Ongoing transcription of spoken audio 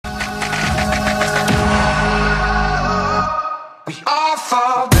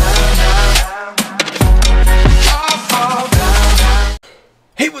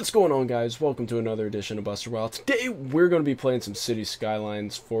What's going on, guys? Welcome to another edition of Buster Wild. Today we're going to be playing some City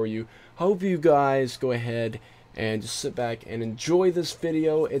Skylines for you. Hope you guys go ahead and just sit back and enjoy this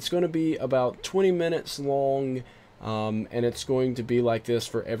video. It's going to be about 20 minutes long, and it's going to be like this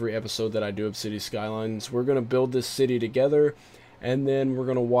for every episode that I do of City Skylines. We're going to build this city together, and then we're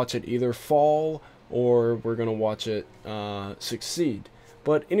going to watch it either fall or we're going to watch it succeed.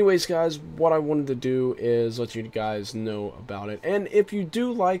 But anyways, guys, what I wanted to do is let you guys know about it. And if you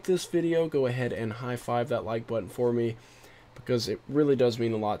do like this video, go ahead and high-five that like button for me, because it really does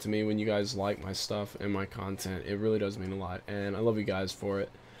mean a lot to me when you guys like my stuff and my content. It really does mean a lot, and I love you guys for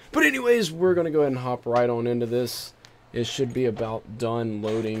it. But anyways, we're going to go ahead and hop right on into this. It should be about done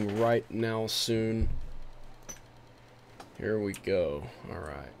loading right now soon. Here we go.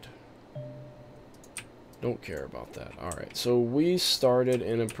 Alright. Don't care about that. Alright, so we started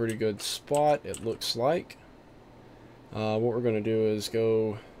in a pretty good spot, it looks like. What we're going to do is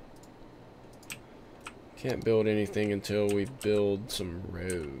go... Can't build anything until we build some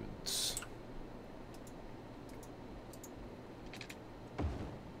roads.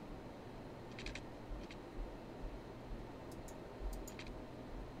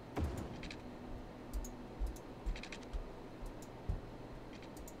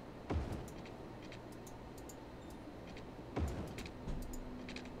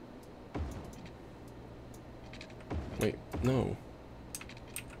 Wait, no.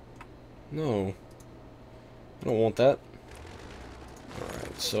 No. I don't want that.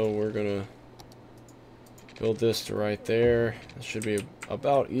 Alright, so we're gonna build this to right there. It should be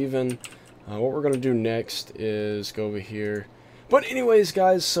about even. What we're gonna do next is go over here. But anyways,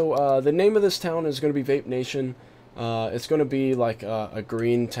 guys, so the name of this town is gonna be Vape Nation. It's gonna be like a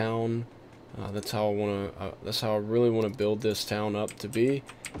green town. That's how I wanna. That's how I really want to build this town up to be.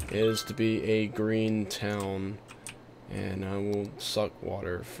 Is to be a green town. And I will suck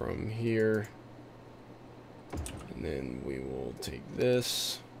water from here. And then we will take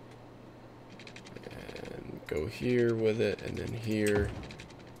this and go here with it, and then here.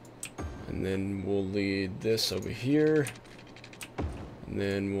 And then we'll lead this over here. And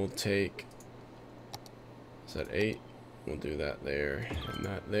then we'll take, is that 8? We'll do that there and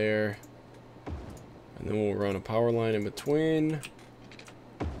that there. And then we'll run a power line in between.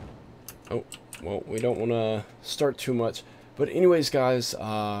 Oh. Well, we don't want to start too much. But anyways, guys,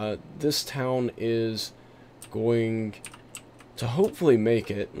 this town is going to hopefully make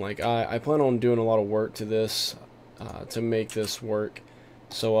it. Like, I plan on doing a lot of work to this, to make this work.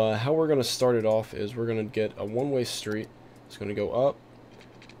 So, how we're going to start it off is we're going to get a one-way street. It's going to go up,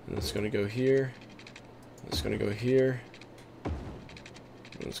 and it's going to go here. It's going to go here.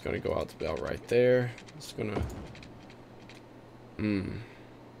 And it's going to go out to about right there. It's going to...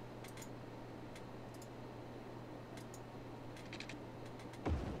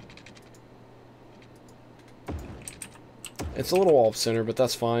 It's a little off-center, but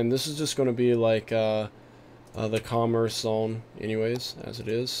that's fine. This is just going to be like the commerce zone anyways, as it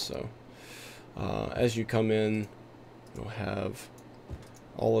is. So, as you come in, you'll have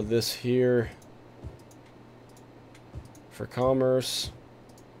all of this here for commerce.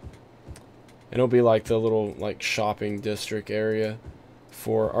 And it'll be like the little like shopping district area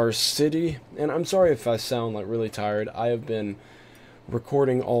for our city. And I'm sorry if I sound like really tired. I have been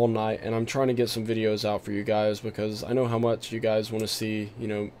recording all night, and I'm trying to get some videos out for you guys because I know how much you guys want to see, you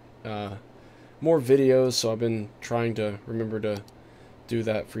know, more videos, so I've been trying to remember to do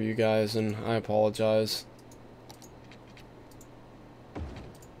that for you guys, and I apologize.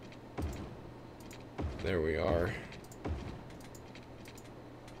 There we are.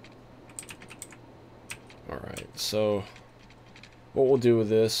 Alright, so what we'll do with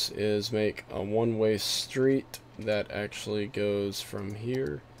this is make a one-way street that actually goes from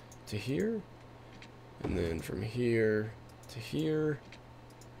here to here, and then from here to here,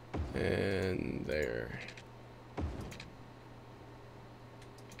 and there.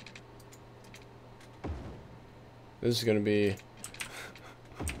 This is gonna be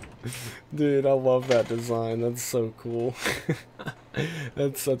dude, I love that design. That's so cool.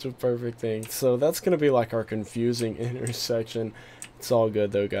 That's such a perfect thing. So that's gonna be like our confusing intersection. It's all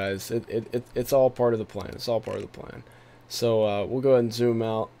good though, guys. It's all part of the plan. It's all part of the plan. So we'll go ahead and zoom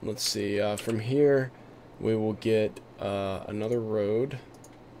out. Let's see. From here, we will get another road.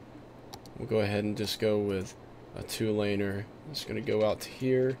 We'll go ahead and just go with a 2-laner. It's going to go out to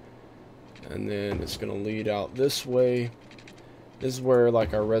here, and then it's going to lead out this way. This is where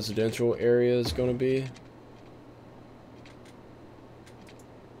like our residential area is going to be.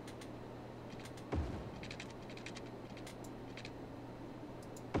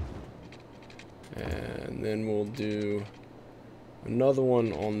 And then we'll do Another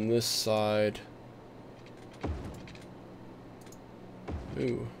one on this side.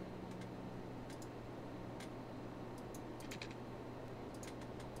 Ooh.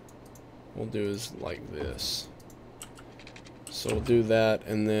 We'll do is like this. So we'll do that,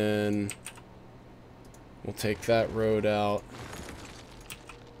 and then we'll take that road out.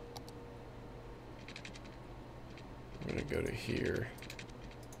 I'm gonna go to here.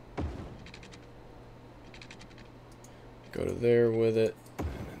 Go to there with it, and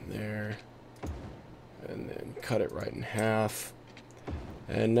then there, and then cut it right in half.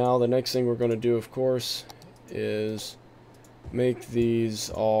 And now the next thing we're going to do, of course, is make these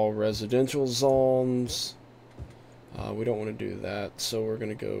all residential zones. We don't want to do that, so we're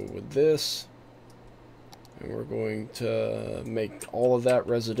going to go with this, and we're going to make all of that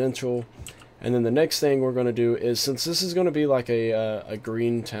residential. And then the next thing we're going to do is, since this is going to be like a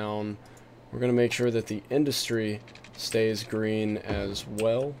green town, we're going to make sure that the industry stays green as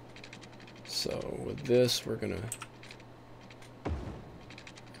well. So with this, we're going to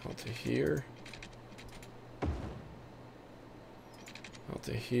out to here, out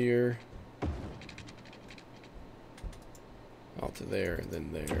to here, out to there, and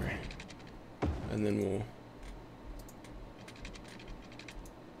then there, and then we'll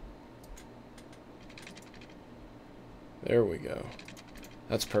there we go.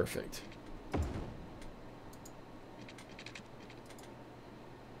 That's perfect.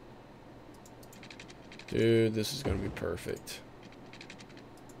 Dude, this is going to be perfect.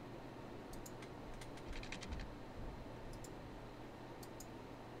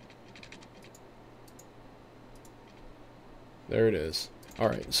 There it is.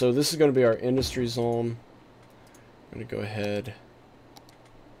 Alright, so this is going to be our industry zone. I'm going to go ahead,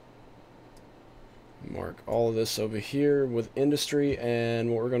 mark all of this over here with industry, and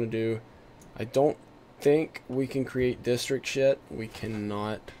what we're going to do, I don't think we can create districts yet. We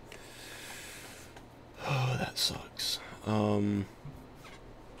cannot. Oh, that sucks.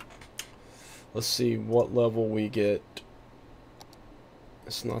 Let's see what level we get.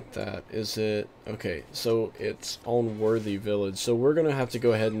 It's not that, is it? Okay, so it's on Worthy Village. So we're going to have to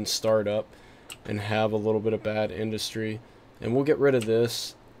go ahead and start up and have a little bit of bad industry. And we'll get rid of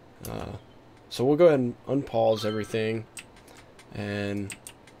this. So we'll go ahead and unpause everything. And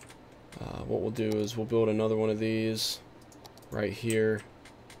what we'll do is we'll build another one of these right here.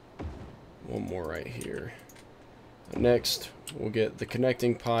 One more right here. Next, we'll get the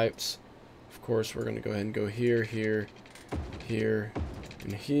connecting pipes. Of course, we're going to go ahead and go here, here, here,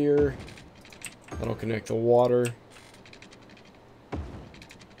 and here. That'll connect the water.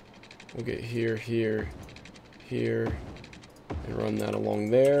 We'll get here, here, here, and run that along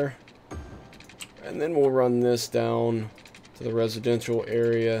there. And then we'll run this down to the residential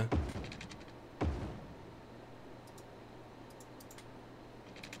area.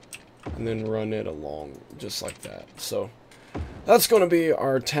 And then run it along just like that. So that's going to be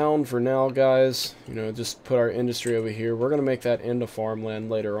our town for now, guys. You know, just put our industry over here. We're going to make that into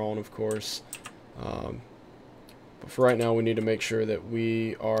farmland later on, of course. But for right now, we need to make sure that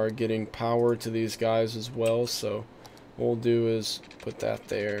we are getting power to these guys as well. So what we'll do is put that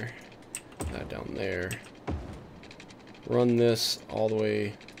there, that down there. Run this all the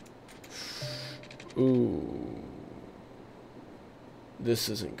way. Ooh. This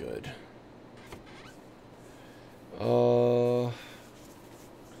isn't good.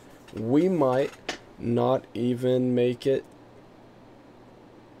 We might not even make it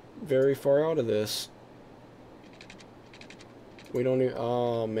very far out of this. We don't even,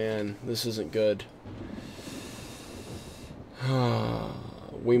 oh man, this isn't good.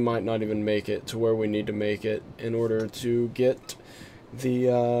 We might not even make it to where we need to make it in order to get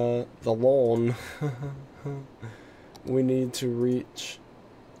the lawn. We need to reach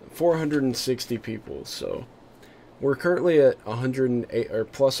 460 people, so we're currently at 108 or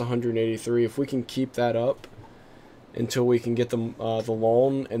plus 183. If we can keep that up until we can get the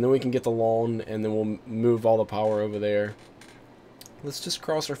lawn, and then we can get the lawn, and then we'll move all the power over there. Let's just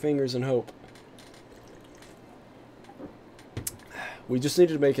cross our fingers and hope. We just need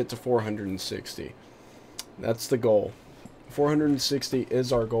to make it to 460. That's the goal. 460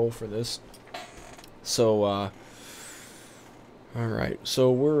 is our goal for this. So, alright,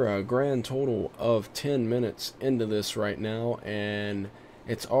 so we're a grand total of 10 minutes into this right now, and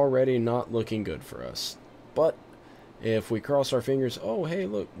it's already not looking good for us. But if we cross our fingers, oh hey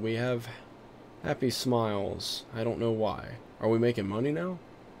look, we have happy smiles. I don't know why. Are we making money now?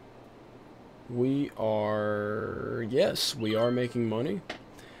 We are, yes, we are making money.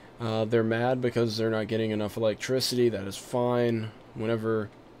 They're mad because they're not getting enough electricity. That is fine. Whenever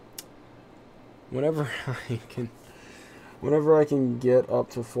I can Whenever I can get up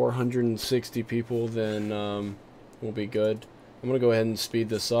to 460 people, then we'll be good. I'm going to go ahead and speed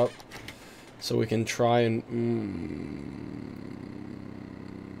this up so we can try and...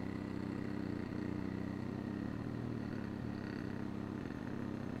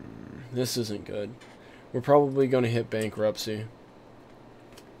 This isn't good. We're probably going to hit bankruptcy.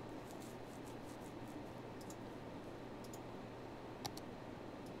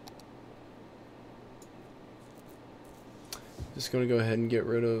 Just going to go ahead and get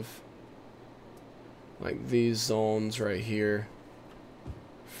rid of like these zones right here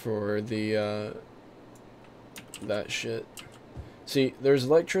for the that shit. See, there's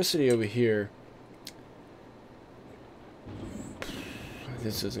electricity over here.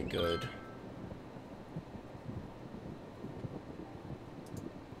 This isn't good.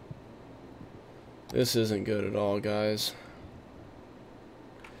 This isn't good at all, guys.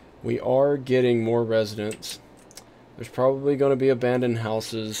 We are getting more residents. There's probably going to be abandoned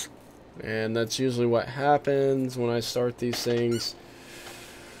houses, and that's usually what happens when I start these things.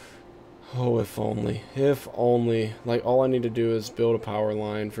 Oh, if only. If only. Like, all I need to do is build a power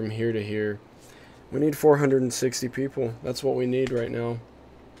line from here to here. We need 460 people. That's what we need right now.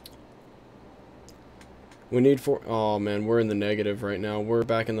 We need oh man, we're in the negative right now. We're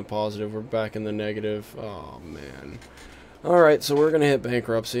back in the positive. We're back in the negative. Oh man. Alright, so we're going to hit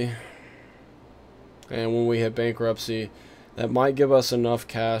bankruptcy. And when we hit bankruptcy, that might give us enough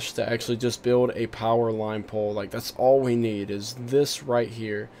cash to actually just build a power line pole. Like, that's all we need is this right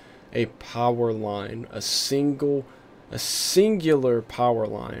here. A power line. A singular power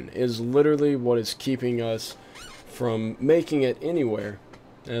line is literally what is keeping us from making it anywhere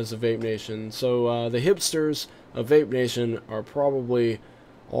as a Vape Nation. So the hipsters of Vape Nation are probably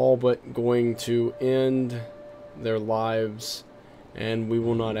all but going to end their lives, and we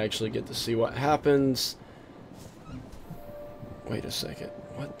will not actually get to see what happens. Wait a second.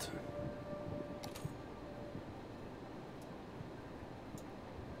 What?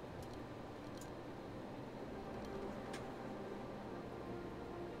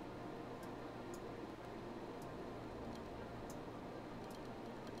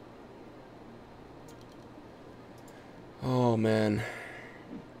 Oh man.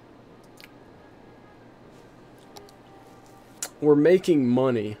 We're making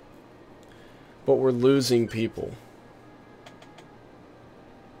money, but we're losing people.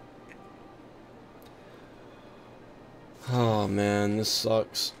 Oh man, this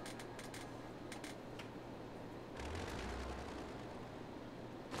sucks.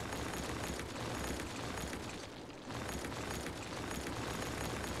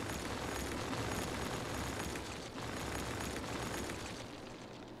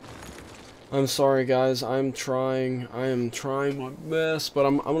 I'm sorry guys, I am trying my best, but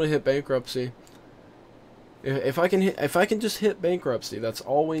I'm gonna hit bankruptcy. If I can just hit bankruptcy, that's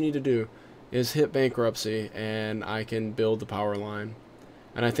all we need to do is hit bankruptcy, and I can build the power line.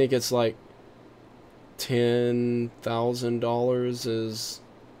 And I think it's like $10,000 is,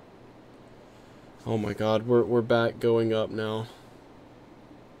 oh my god, we're back going up now.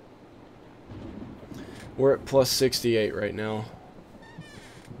 We're at plus 68 right now.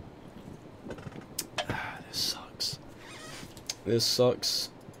 This sucks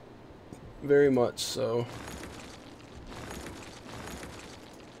very much so.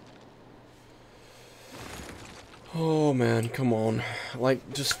 Oh man, come on.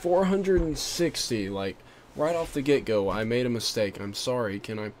 Like, just 460, like, right off the get-go, I made a mistake. I'm sorry.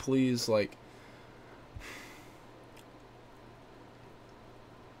 Can I please, like...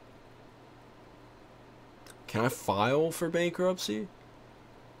 Can I file for bankruptcy?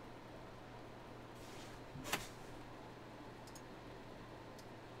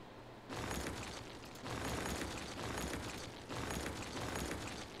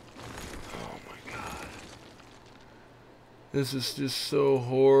 This is just so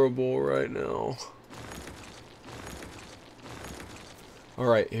horrible right now.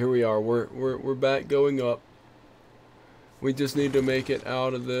 Alright, here we are. We're back going up. We just need to make it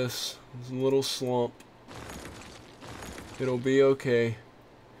out of this little slump. It'll be okay.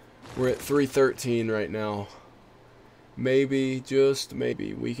 We're at 313 right now. Maybe, just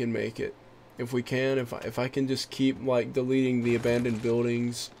maybe, we can make it. If we can, if I can just keep like deleting the abandoned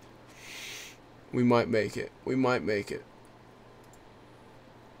buildings, we might make it. We might make it.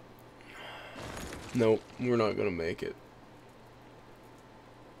 Nope, we're not gonna make it.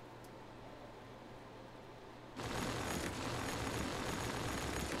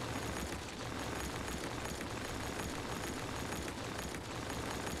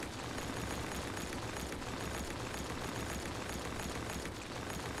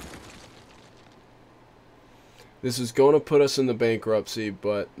 This is going to put us in the bankruptcy,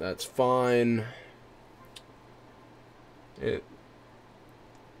 but that's fine.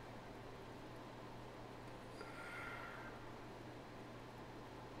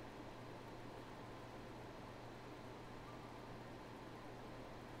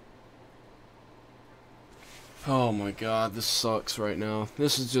 Oh my god, this sucks right now.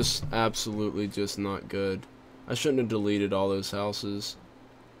 This is just absolutely just not good. I shouldn't have deleted all those houses.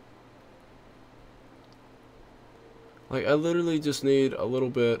 Like, I literally just need a little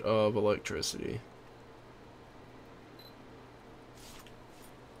bit of electricity.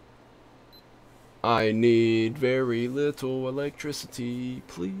 I need very little electricity,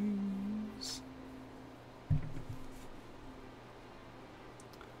 please.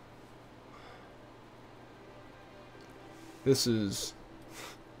 This is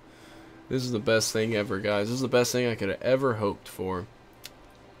the best thing ever, guys. This is the best thing I could have ever hoped for.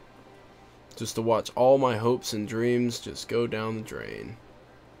 Just to watch all my hopes and dreams just go down the drain.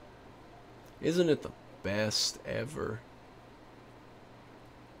 Isn't it the best ever?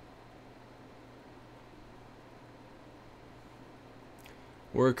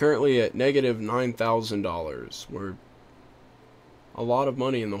 We're currently at negative $9,000. We're a lot of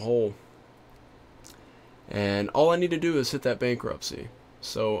money in the hole. And all I need to do is hit that bankruptcy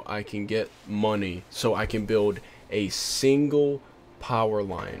so I can get money, so I can build a single power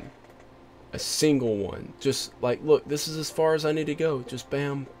line. A single one. Just like, look, this is as far as I need to go. Just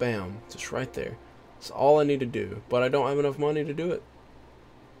bam, bam. Just right there. That's all I need to do. But I don't have enough money to do it.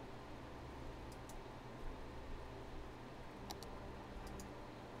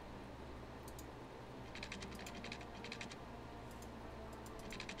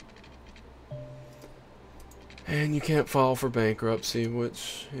 And you can't file for bankruptcy,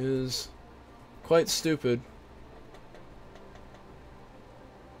 which is quite stupid.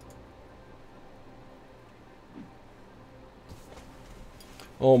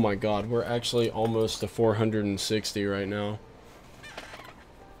 Oh my god, we're actually almost to 460 right now.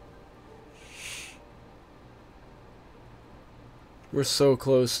 We're so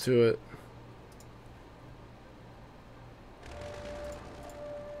close to it.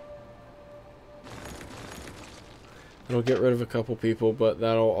 It'll get rid of a couple people, but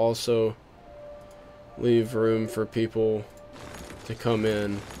that'll also leave room for people to come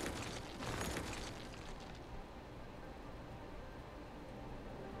in.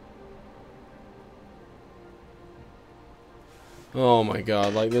 Oh my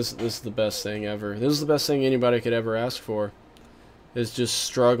god, like this is the best thing ever. This is the best thing anybody could ever ask for. Is just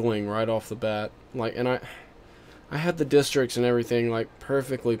struggling right off the bat. Like, and I had the districts and everything like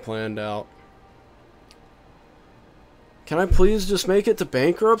perfectly planned out. Can I please just make it to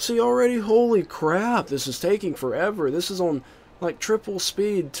bankruptcy already? Holy crap, this is taking forever. This is on like triple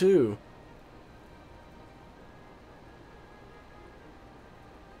speed too.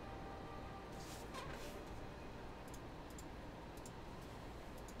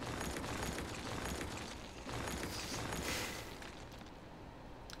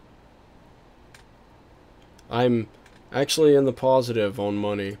 I'm actually in the positive on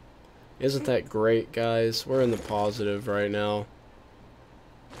money. Isn't that great, guys? We're in the positive right now.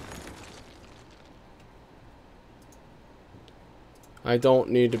 I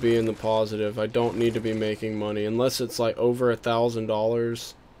don't need to be in the positive. I don't need to be making money unless it's like over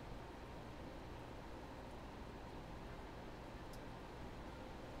 $1,000.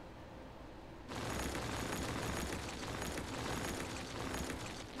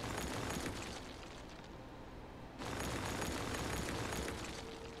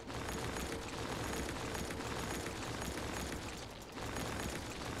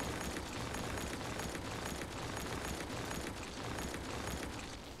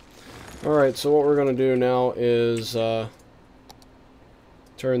 Alright, so what we're going to do now is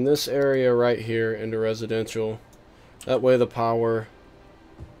turn this area right here into residential. That way the power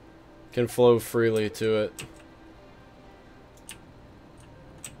can flow freely to it.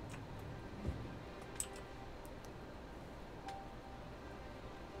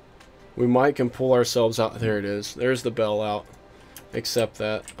 We might can pull ourselves out. There it is. There's the bell out. Accept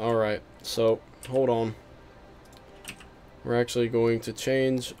that. Alright, so hold on. We're actually going to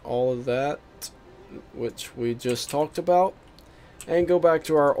change all of that, which we just talked about, and go back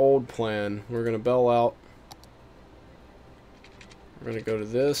to our old plan. We're going to bell out. We're going to go to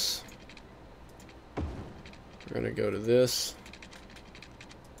this. We're going to go to this.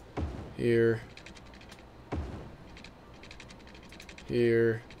 Here.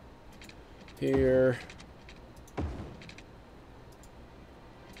 Here. Here.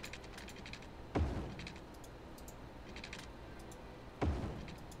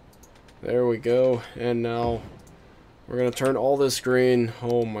 There we go, and now We're gonna turn all this green.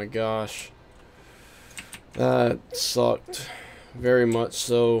 Oh my gosh. That sucked. Very much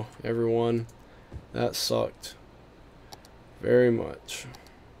so, everyone. That sucked. Very much.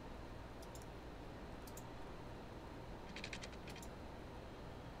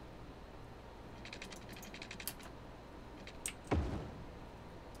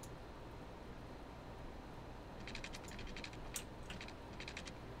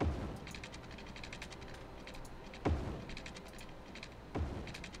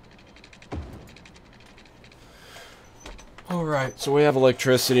 Alright, so we have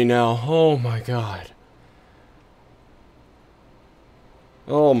electricity now. Oh my god.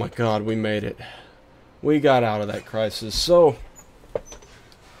 Oh my god, we made it. We got out of that crisis. So,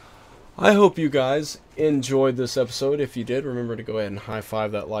 I hope you guys enjoyed this episode. If you did, remember to go ahead and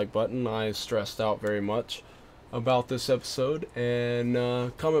high-five that like button. I stressed out very much about this episode. And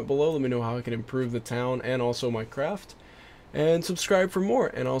comment below, let me know how I can improve the town and also my craft. And subscribe for more.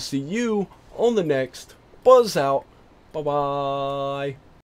 And I'll see you on the next Buzz Out. Bye-bye.